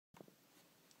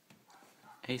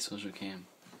Hey Social Cam.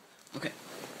 Okay,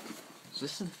 so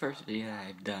this is the first video that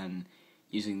I've done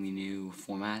using the new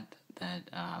format that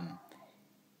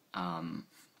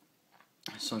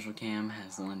Social Cam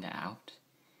has lent out.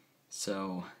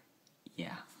 So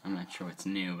yeah, I'm not sure what's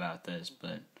new about this,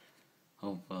 but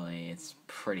hopefully it's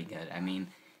pretty good. I mean,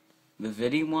 the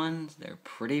video ones, they're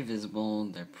pretty visible,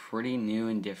 they're pretty new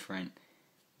and different,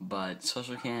 but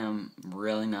Social Cam,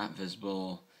 really not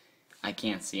visible. I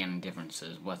can't see any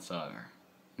differences whatsoever.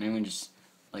 Anyone just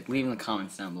leave in the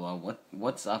comments down below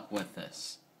what's up with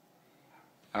this.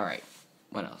 Alright,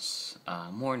 what else?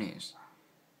 More news.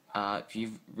 If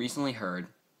you've recently heard,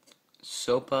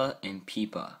 SOPA and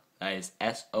PIPA, that is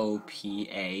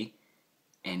SOPA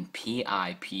and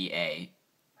PIPA.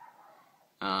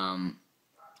 I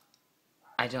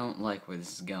don't like where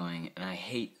this is going, and I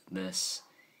hate this,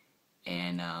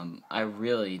 and I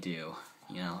really do.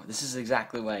 You know, this is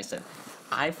exactly what I said.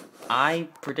 I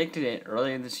predicted it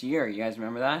earlier this year. You guys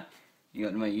remember that? You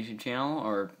go to my YouTube channel,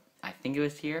 or I think it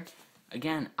was here.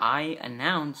 Again, I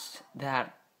announced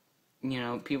that, you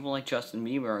know, people like Justin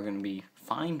Bieber are going to be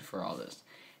fined for all this.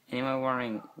 And you might be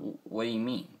wondering, what do you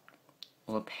mean?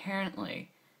 Well,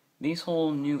 apparently, these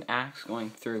whole new acts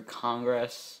going through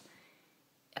Congress,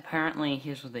 apparently,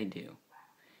 here's what they do.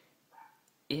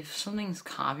 If something's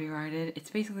copyrighted, it's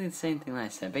basically the same thing that I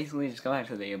said. Basically, just go back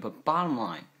to the video. But bottom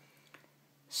line,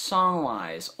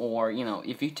 song-wise, or, you know,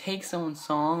 if you take someone's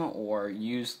song or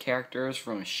use characters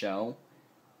from a show,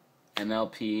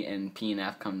 MLP and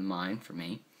P&F come to mind for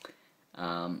me.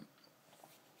 And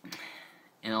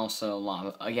also, a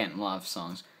lot of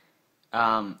songs.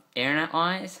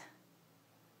 Internet-wise,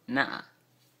 nah.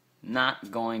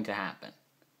 Not going to happen.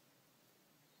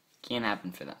 Can't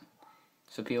happen for them.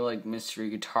 So people like Mystery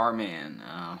Guitar Man,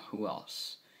 who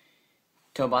else?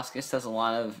 Tobuscus does a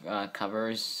lot of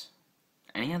covers.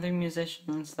 Any other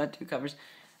musicians that do covers?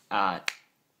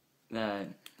 The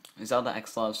Zelda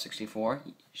X Love 64,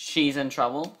 She's in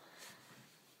Trouble.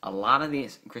 A lot of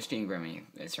these, Christine Grimmie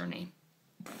is her name.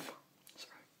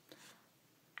 Sorry.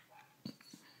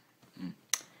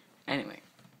 Anyway,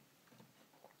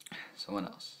 so what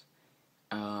else?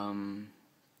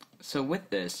 So with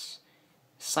this,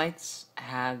 sites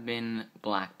have been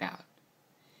blacked out.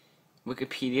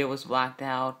 Wikipedia was blacked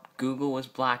out, Google was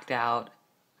blacked out,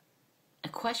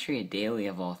 Equestria Daily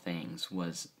of all things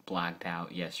was blacked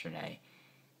out yesterday,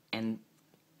 and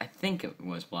I think it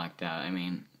was blacked out. I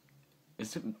mean,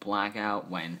 is it blackout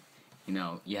when, you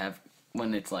know,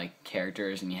 when it's like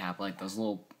characters and you have like those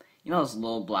little, you know, those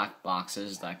little black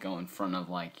boxes that go in front of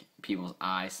like people's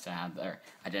eyes to have their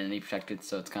identity protected,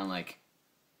 so it's kind of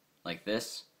like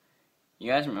this? You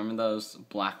guys remember those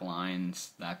black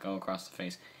lines that go across the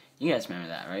face? You guys remember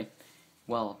that, right?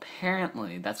 Well,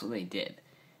 apparently, that's what they did.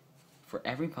 For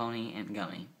every pony and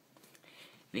gummy,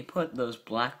 they put those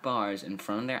black bars in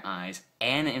front of their eyes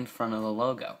and in front of the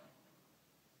logo.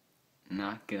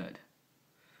 Not good.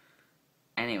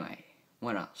 Anyway,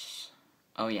 what else?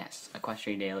 Oh yes,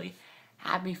 Equestria Daily.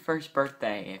 Happy first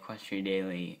birthday, Equestria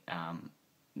Daily.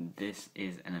 This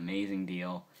is an amazing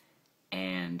deal,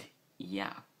 and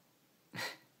yeah.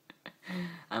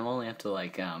 I'm only up to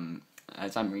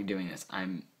as I'm redoing this,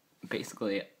 I'm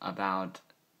basically about,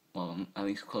 well, at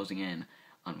least closing in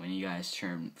on when you guys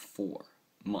turn 4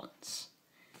 months.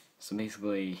 So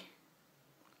basically,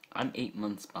 I'm 8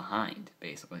 months behind,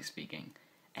 basically speaking,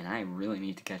 and I really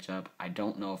need to catch up. I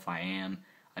don't know if I am.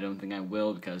 I don't think I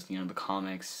will, because, you know, the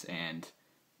comics and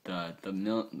the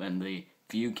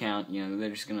view count, you know, they're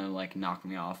just gonna knock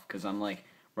me off, because I'm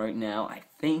right now, I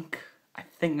think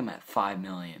I'm at 5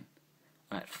 million.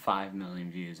 I'm at 5 million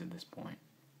views at this point.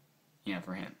 Yeah,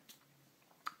 for him.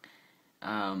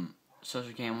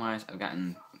 Social cam wise, I've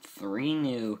gotten 3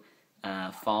 new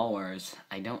followers.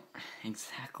 I don't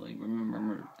exactly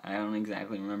remember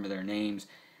their names,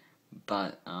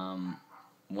 but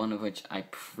one of which I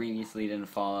previously didn't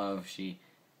follow. She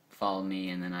followed me,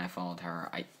 and then I followed her.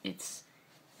 I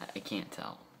can't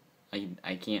tell. I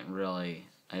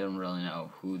don't really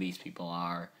know who these people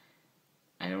are.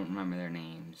 I don't remember their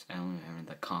names. I don't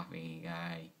remember the coffee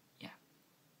guy. Yeah.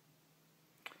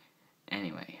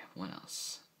 Anyway, what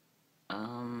else?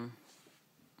 There's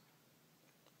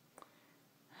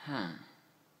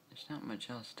not much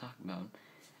else to talk about.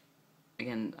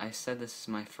 Again, I said this is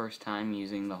my first time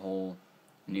using the whole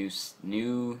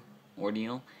new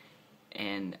ordeal,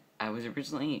 and it was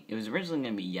originally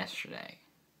gonna be yesterday.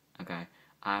 Okay,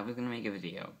 I was gonna make a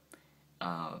video.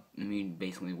 Me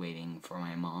basically waiting for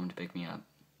my mom to pick me up,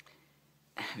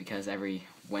 because every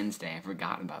Wednesday, I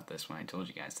forgot about this when I told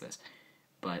you guys this,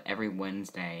 but every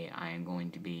Wednesday I am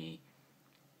going to be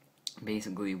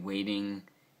basically waiting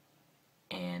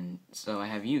And so I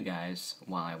have you guys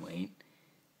while I wait.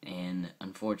 And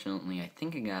unfortunately, I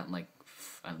think I got like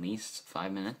at least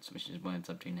 5 minutes, which is what it's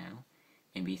up to now.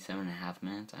 Maybe 7.5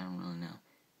 minutes, I don't really know.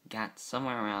 Got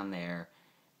somewhere around there,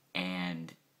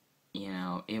 and, you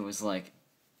know, it was like,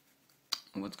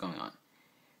 what's going on?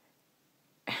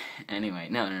 Anyway,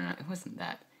 no, it wasn't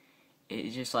that.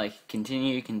 It just, like,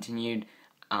 continued,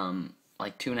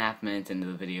 like 2.5 minutes into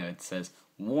the video, it says,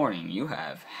 warning, you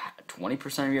have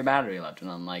 20% of your battery left, and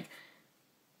I'm like,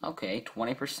 okay,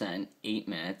 20%, 8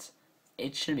 minutes,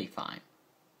 it should be fine.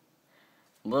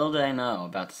 Little did I know,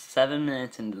 about 7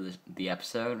 minutes into the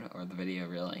episode, or the video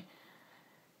really,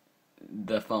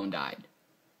 the phone died.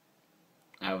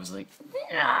 I was like,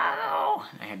 no!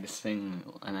 I had to sing,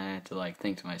 and I had to like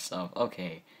think to myself,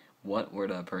 okay, what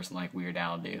would a person like Weird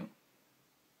Al do?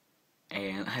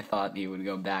 And I thought he would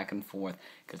go back and forth,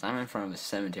 because I'm in front of a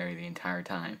cemetery the entire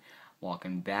time,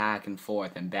 walking back and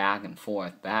forth, and back and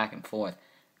forth, back and forth,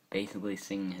 basically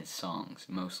singing his songs,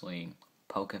 mostly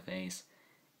Poker Face,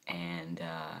 and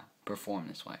Perform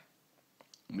This Way.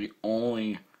 The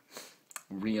only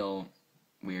real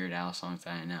Weird Al songs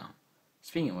that I know.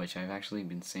 Speaking of which, I've actually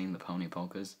been singing the Pony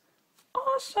Polkas.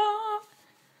 Awesome!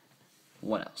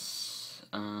 What else?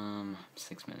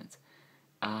 6 minutes.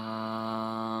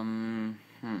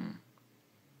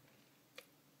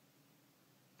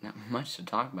 Not much to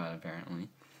talk about, apparently.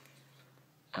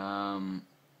 Oh,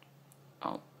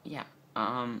 yeah.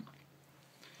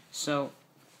 So,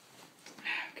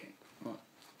 okay, well,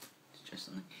 it's just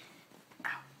something. Ow.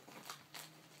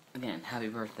 Again, happy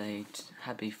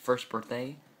first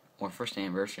birthday, or first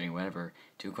anniversary, whatever,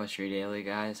 to Equestria Daily,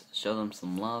 guys. Show them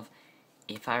some love.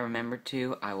 If I remember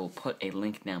to, I will put a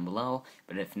link down below,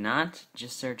 but if not,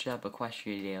 just search up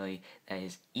Equestria Daily. That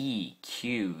is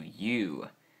EQUESTRIA,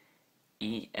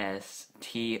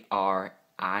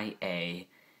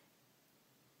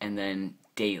 and then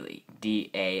Daily,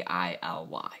 DAILY.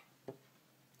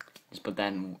 Just put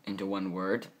that into one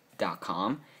word,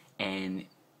 .com, and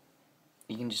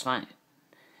you can just find it.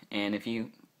 And if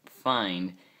you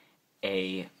find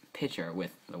a picture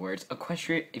with the words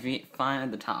Equestria, if you find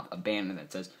at the top a banner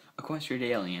that says Equestria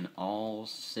Daily and all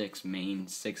main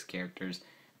six characters,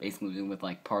 basically with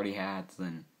like party hats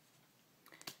and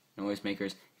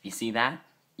noisemakers, if you see that,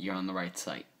 you're on the right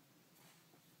site.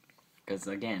 Because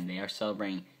again, they are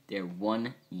celebrating their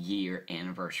 1 year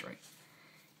anniversary.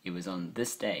 It was on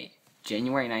this day,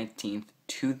 January 19th,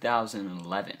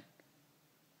 2011.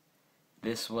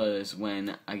 This was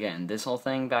when, again, this whole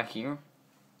thing back here,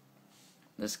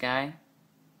 this guy,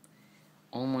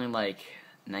 only like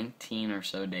 19 or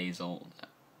so days old,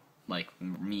 like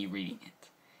me reading it.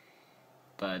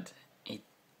 But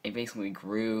it basically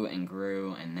grew and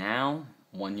grew, and now,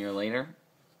 1 year later,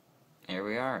 here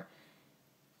we are.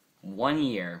 1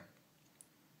 year.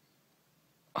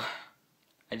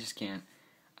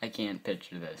 I can't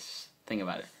picture this. Think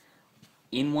about it.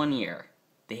 In 1 year,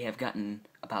 they have gotten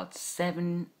about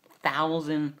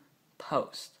 7,000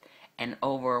 posts and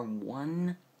over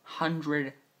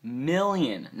 100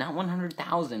 million, not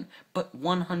 100,000, but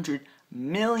 100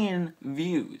 million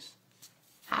views.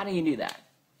 How do you do that?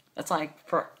 That's like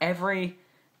for every,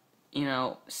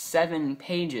 7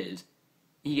 pages,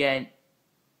 you get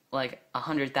like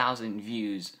 100,000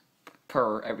 views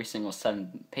per every single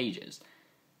 7 pages.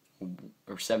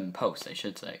 Or 7 posts, I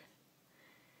should say.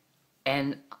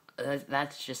 And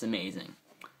that's just amazing.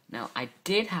 Now, I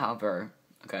did, however,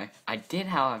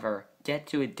 get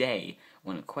to a day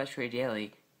when Equestria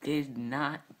Daily did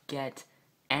not get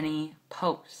any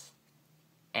posts.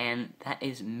 And that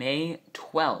is May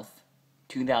 12th,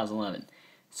 2011.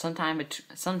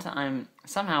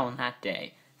 Somehow on that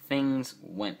day, things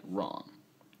went wrong.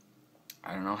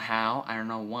 I don't know how, I don't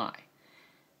know why.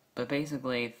 But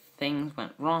basically, things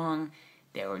went wrong,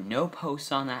 there were no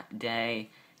posts on that day,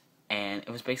 and it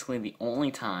was basically the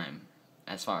only time,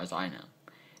 as far as I know,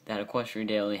 that Equestria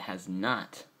Daily has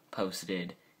not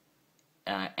posted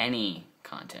any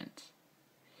content.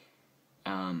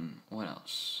 What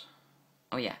else?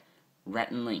 Oh yeah,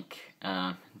 Rhett and Link.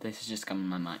 This is just coming to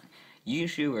my mind.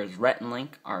 YouTubers Rhett and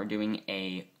Link are doing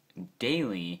a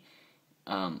daily,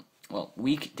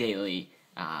 week daily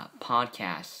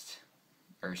podcast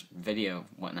or video,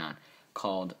 whatnot,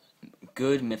 called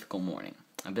Good Mythical Morning.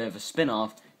 A bit of a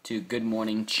spin-off to Good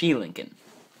Morning Chi Lincoln.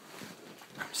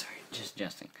 I'm sorry, just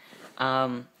jesting.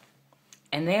 And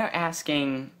they are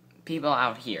asking people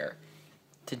out here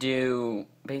to do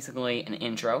basically an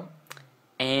intro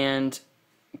and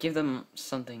give them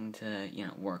something to,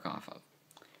 work off of.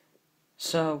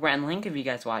 So, Rhett and Link, if you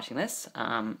guys watching this,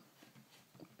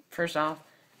 first off,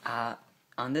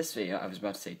 on this video, I was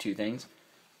about to say 2 things.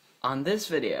 On this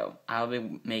video, I'll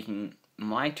be making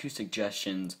my 2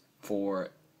 suggestions for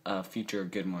a future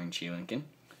Good Morning Chi Lincoln.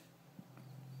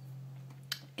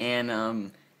 And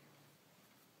on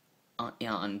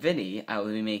Vidi, I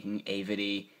will be making a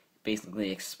video basically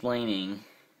explaining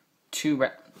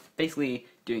basically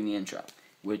doing the intro,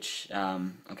 which, okay,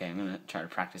 I'm going to try to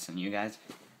practice on you guys.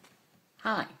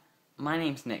 Hi, my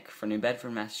name's Nick from New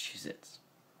Bedford, Massachusetts.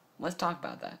 Let's talk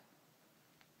about that.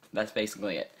 That's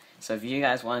basically it. So if you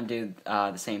guys want to do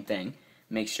the same thing,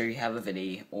 make sure you have a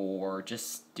video, or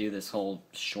just do this whole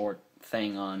short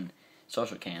thing on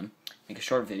social cam. Make a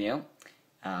short video,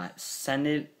 send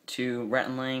it to Rhett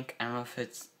and Link. I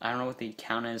don't know what the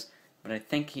account is, but I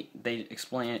think they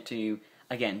explain it to you.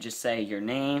 Again, just say your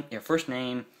name, your first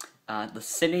name, the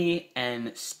city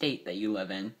and state that you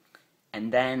live in,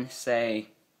 and then say,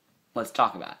 let's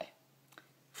talk about it.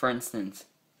 For instance,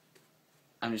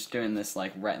 I'm just doing this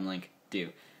like Rhett and Link do.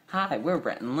 Hi, we're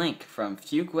Rhett and Link from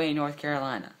Fuquay, North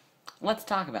Carolina. Let's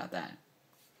talk about that.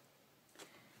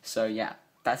 So yeah,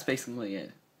 that's basically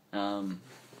it.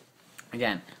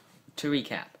 Again, to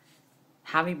recap,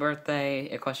 happy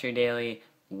birthday, Equestria Daily.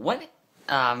 What,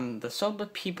 the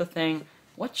SOPA-PIPA thing,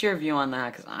 what's your view on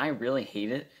that? Because I really hate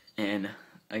it. And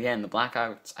again, the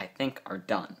blackouts, I think, are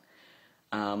done.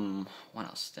 What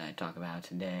else did I talk about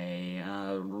today?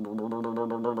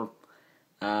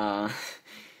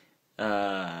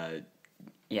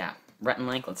 Yeah, Rhett and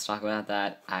Link, let's talk about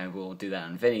that. I will do that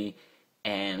on Vidi.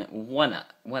 And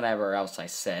whatever else I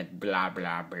said, blah,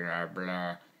 blah, blah,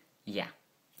 blah. Yeah.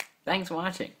 Thanks for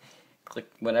watching.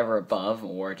 Click whatever above,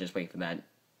 or just wait for that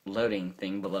loading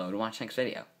thing below to watch next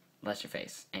video. Bless your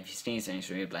face. And if you sneeze, then it's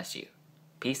bless you.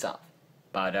 Peace off.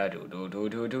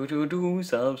 Ba-da-do-do-do-do-do-do-do.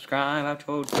 Subscribe out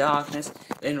to darkness,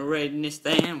 then redness,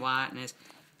 then whiteness.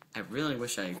 I really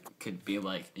wish I could be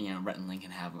like, Rhett and Link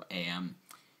and have a,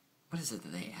 what is it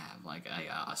that they have? Like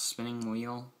a spinning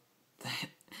wheel that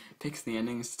picks the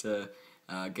endings to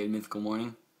Good Mythical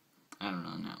Morning? I don't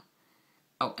know, no.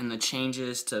 Oh, and the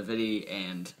changes to Vidi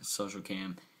and Social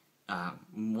Cam,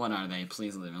 what are they?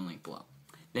 Please leave a link below.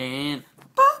 Then,